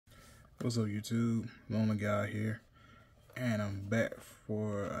What's up, YouTube? Lonely Guy here, and I'm back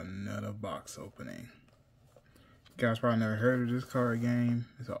for another box opening. You guys probably never heard of this card game.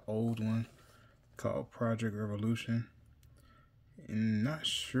 It's an old one called Project Revolution. And not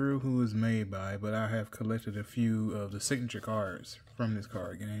sure who it's made by, but I have collected a few of the signature cards from this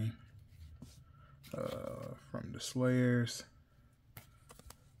card game. From the Slayers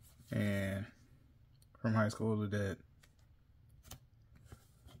and from High School of the Dead.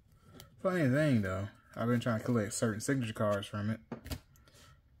 Funny thing though, I've been trying to collect certain signature cards from it,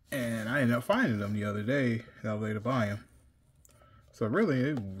 and I ended up finding them the other day. I was able to buy them. So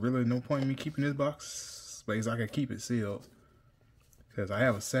really no point in me keeping this box space. I could keep it sealed because I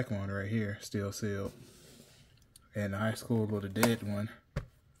have a second one right here, still sealed, and the High School of the Dead one,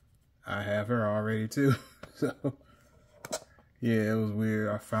 I have her already too. So yeah, it was weird.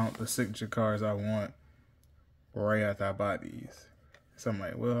 I found the signature cards I want right after I bought these. So I'm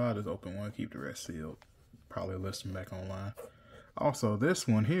like, well, I'll just open one, keep the rest sealed. Probably list them back online. Also, this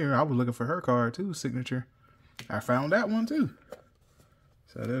one here, I was looking for her card too, signature. I found that one too.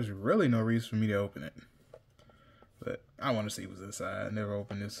 So there's really no reason for me to open it. But I want to see what's inside. I never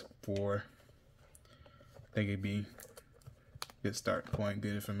opened this before. I think it'd be a good start point,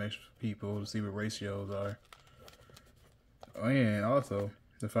 good information for people to see what ratios are. Oh, and also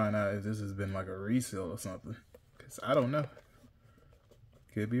to find out if this has been like a reseal or something. Because I don't know.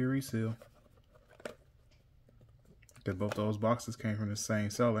 Could be a reseal. Because both those boxes came from the same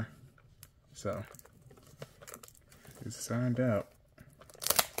seller. So, it's signed out.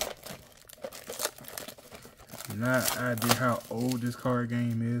 Not idea how old this card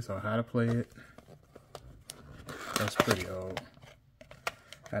game is or how to play it. That's pretty old.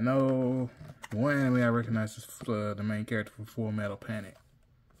 I know one anime I recognize is the main character from Full Metal Panic.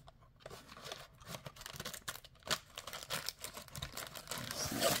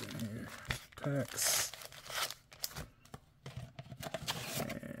 Packs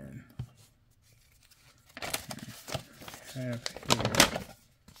and have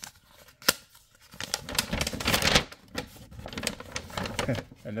here.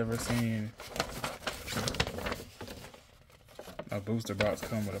 I've never seen a booster box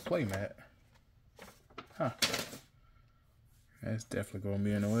come with a playmat. Huh. That's definitely gonna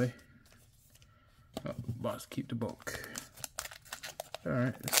be in the way. Oh, box keep the bulk.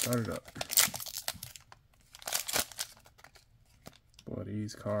 Alright, let's start it up. Boy,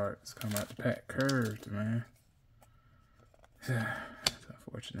 these cards come out the pack curved, man. It's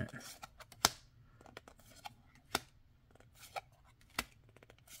unfortunate.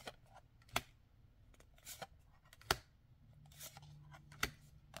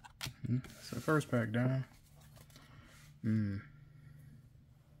 So first pack down.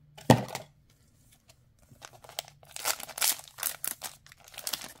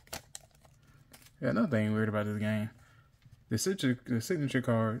 Yeah, another thing weird about this game. The signature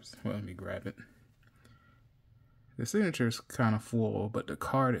cards, well, let me grab it. The signature is kind of full, but the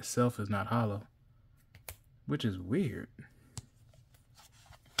card itself is not hollow, which is weird.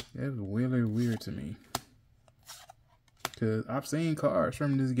 That's really weird to me. Because I've seen cards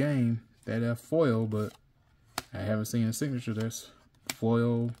from this game that have foil, but I haven't seen a signature that's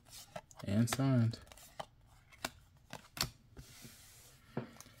foil and signed.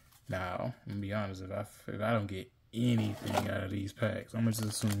 Now, I'm gonna be honest, if I don't get anything out of these packs, I'm gonna just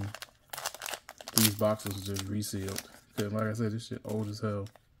assume these boxes are just resealed. Cause like I said, this shit old as hell.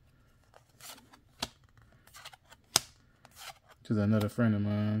 Cause another friend of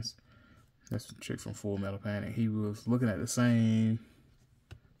mine's, that's the chick from Full Metal Panic, he was looking at the same,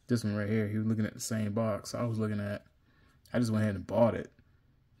 this one right here, he was looking at the same box I was looking at. I just went ahead and bought it.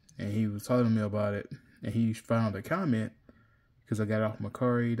 And he was telling me about it, and he found a comment, because I got it off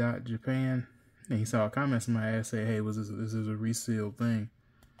Macari.Japan, and he saw a comment somebody asked, say, hey, this is a resealed thing.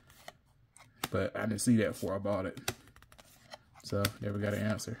 But I didn't see that before I bought it. So, never got an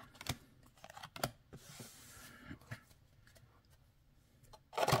answer.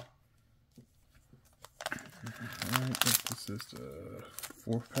 Alright, this is the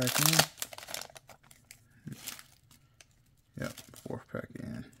fourth pack in. Yep, fourth pack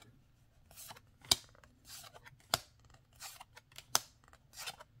in.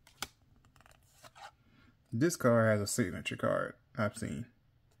 This card has a signature card I've seen.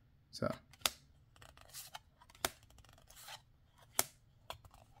 So.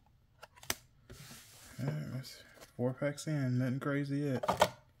 That's 4 packs in, nothing crazy yet.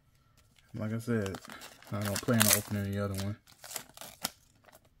 Like I said, I don't plan on opening the other one.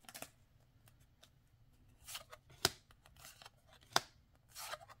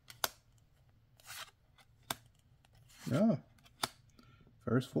 Oh,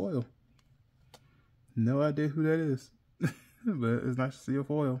 first foil. No idea who that is. But it's nice to see a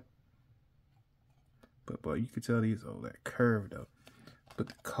foil. But boy, you can tell these, oh, that curve though. But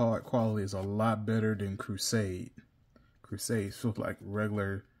the card quality is a lot better than Crusade. Crusade feels like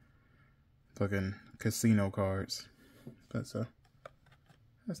regular fucking casino cards. But so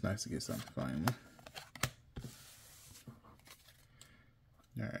that's nice to get something finally.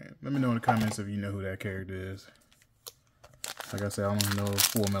 Alright, let me know in the comments if you know who that character is. Like I said, I only know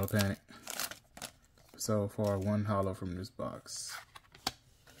Full Metal Panic. So far, one holo from this box.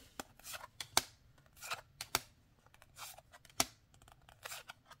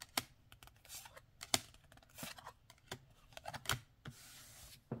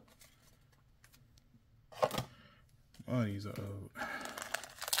 Oh, these are old.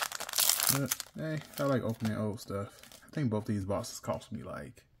 But, hey, I like opening old stuff. I think both these boxes cost me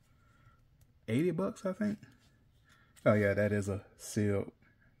like 80 bucks, I think. Oh yeah, that is a sealed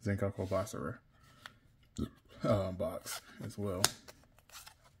Zenkaku Basara box as well.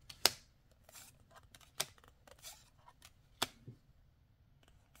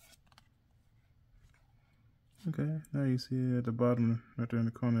 Okay, now you see at the bottom, right there in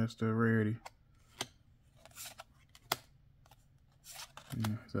the corner, that's the rarity.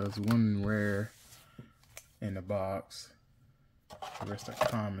 Yeah, so it's one rare in the box. The rest are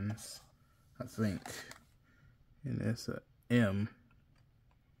commons, I think. And it's a M.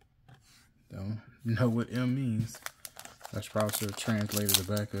 Don't know what M means. I should probably should have translated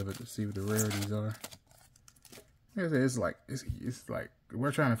the back of it to see what the rarities are. Like I said, it's like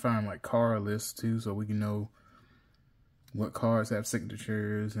we're trying to find like card lists too, so we can know what cards have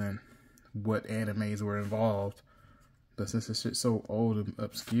signatures and what animes were involved. But since this shit's so old and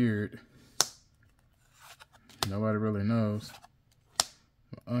obscured, nobody really knows.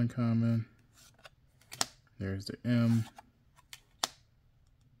 Uncommon. There's the M.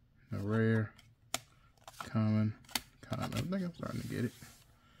 A rare. Common. Common. I think I'm starting to get it.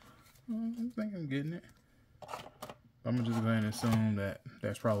 I think I'm getting it. I'm gonna just go ahead and assume that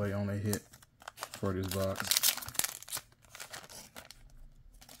that's probably only hit for this box.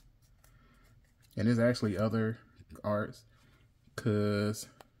 And there's actually other arts, cause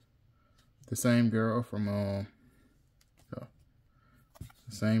the same girl from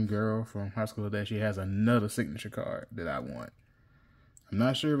High School Today, she has another signature card that I want. I'm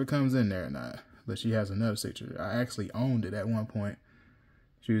not sure if it comes in there or not, but she has another signature. I actually owned it at one point.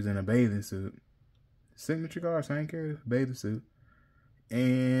 She was in a bathing suit. Signature card, same character, bathing suit.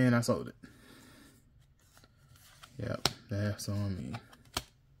 And I sold it. Yep, that's on me.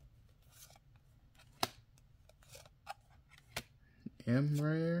 M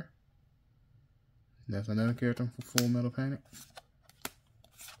rare. That's another character from Full Metal Panic.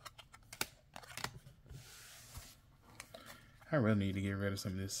 I really need to get rid of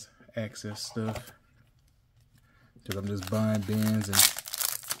some of this excess stuff. Because I'm just buying bins and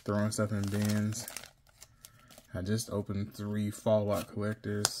throwing stuff in bins. I just opened 3 Fallout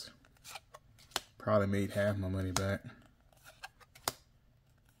collectors. Probably made half my money back.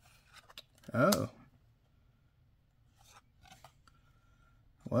 Oh.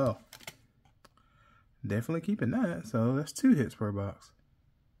 Well. Definitely keeping that. So that's 2 hits per box.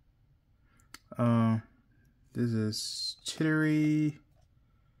 This is Chittery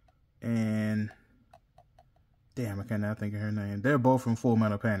and damn, I cannot think of her name. They're both from Full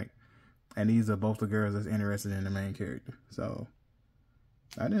Metal Panic. And these are both the girls that's interested in the main character. So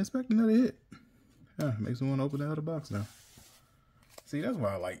I didn't expect another hit. Yeah, makes me want to open the other box now. See, that's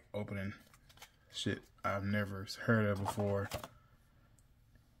why I like opening shit I've never heard of before.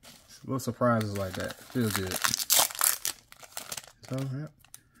 Little surprises like that. Feels good. So, yeah.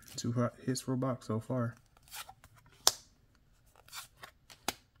 2 hot hits for a box so far.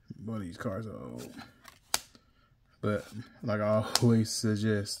 Boy, these cards are old. But, like I always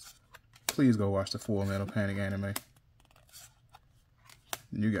suggest, please go watch the Full Metal Panic anime.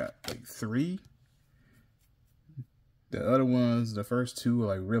 You got, like, 3. The other ones, the first 2 are,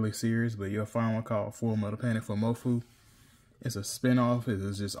 like, really serious, but you'll find one called Full Metal Panic for Mofu. It's a spin-off.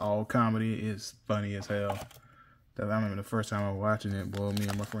 It's just all comedy. It's funny as hell. I remember the first time I was watching it, boy, me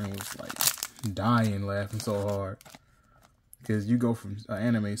and my friend was like dying laughing so hard. Because you go from an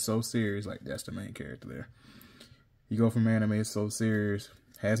anime so serious, like that's the main character there. You go from anime so serious,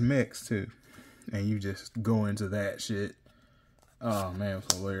 has mechs too. And you just go into that shit. Oh man, it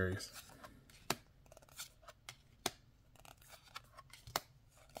was hilarious.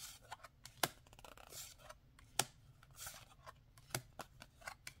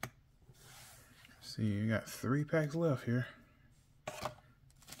 See, you got 3 packs left here.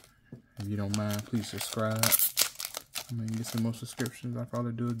 If you don't mind, please subscribe. I mean, get some more subscriptions. I'll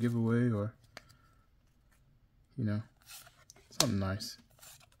probably do a giveaway or you know, something nice.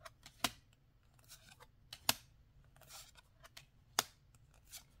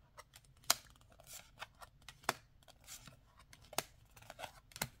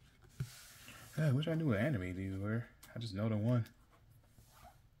 I wish I knew what anime these were. I just know the one.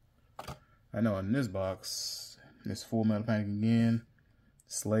 I know in this box, there's Full Metal Panic again,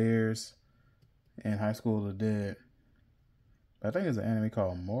 Slayers, and High School of the Dead. But I think there's an anime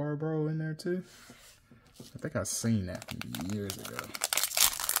called Moribro in there too. I think I've seen that from years ago.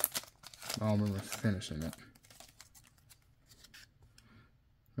 I don't remember finishing it.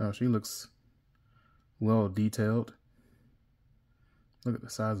 Oh, she looks well detailed. Look at the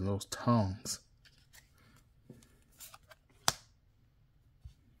size of those tongues.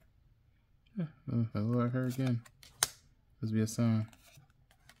 I look like her again. Must be a sign.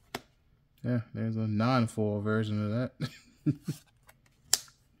 Yeah, there's a non-foil version of that.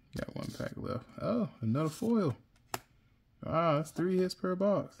 Got one pack left. Oh, another foil. Wow, that's 3 hits per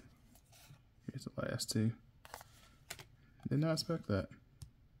box. Here's the last 2. Did not expect that.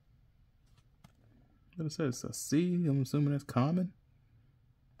 What it says, a C. I'm assuming that's common.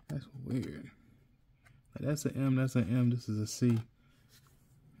 That's weird. That's an M. That's an M. This is a C.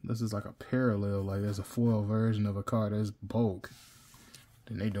 This is like a parallel. Like there's a foil version of a card that's bulk.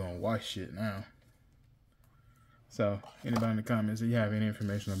 Then they doing white shit now. So anybody in the comments, if you have any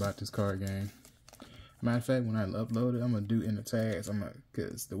information about this card game, matter of fact, when I upload it, I'm gonna do in the tags.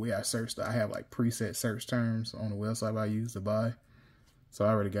 Cause the way I searched, I have like preset search terms on the website I use to buy. So I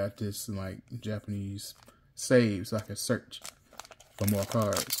already got this in like Japanese save, so I can search for more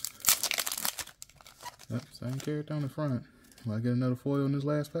cards. Yep, same character on the front. Will I get another foil in this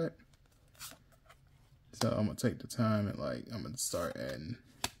last pack? So I'm gonna take the time and I'm gonna start adding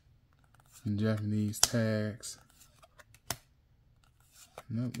some Japanese tags.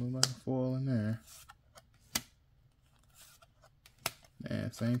 Nope, look like a foil in there.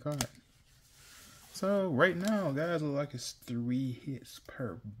 And same card. So right now, guys, look like it's 3 hits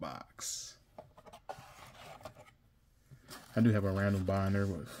per box. I do have a random binder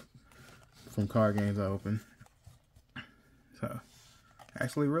from card games I open. So,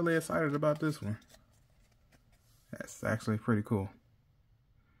 actually really excited about this one. That's actually pretty cool.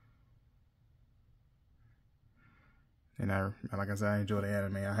 And like I said, I enjoy the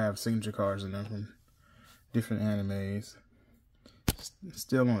anime. I have signature cards in them from different animes.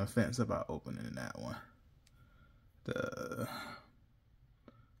 Still on the fence about opening that one.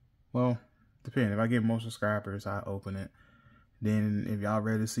 Well, depending. If I get more subscribers, I open it. Then if y'all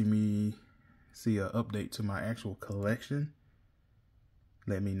ready to see me see an update to my actual collection,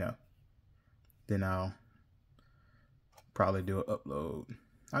 let me know. Then I'll probably do an upload.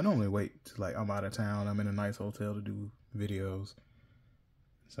 I normally wait till I'm out of town. I'm in a nice hotel to do videos.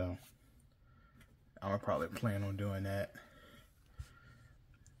 So I'm gonna probably plan on doing that.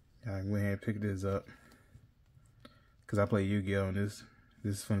 I went ahead and picked this up because I play Yu-Gi-Oh! And this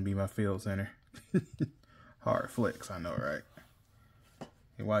is gonna be my field center. Hard flex, I know, right?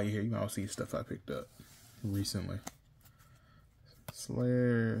 And while you're here, you might see stuff I picked up recently.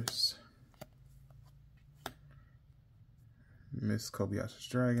 Slayers, Miss Kobayashi's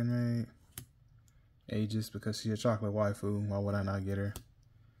Dragon Maid, Aegis because she's a chocolate waifu. Why would I not get her?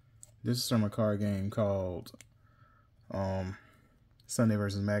 This is from a card game called Sunday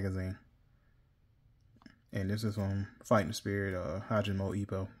vs. Magazine, and this is from Fighting Spirit, Hajime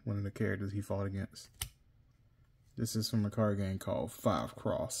Ippo, one of the characters he fought against. This is from a card game called 5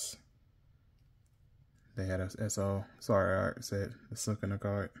 Cross. They had a SO, sorry art set, the suck in the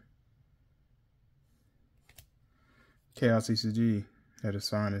card. Chaos CCG at its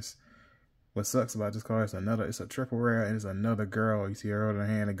finest. What sucks about this card is it's a triple rare and it's another girl. You see her holding her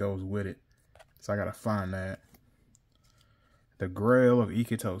hand that goes with it. So I gotta find that. The Grail of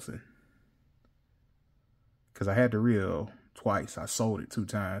Ikitosen. Cause I had the reel twice. I sold it 2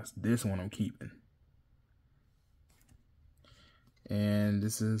 times. This one I'm keeping. And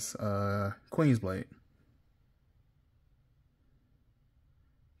this is Queen's Blade.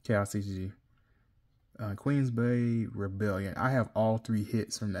 Chaos CCG. Queen's Blade Rebellion. I have all 3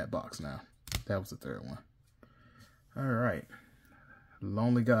 hits from that box now. That was the 3rd one. Alright.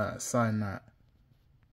 Lonely God, Side Knot.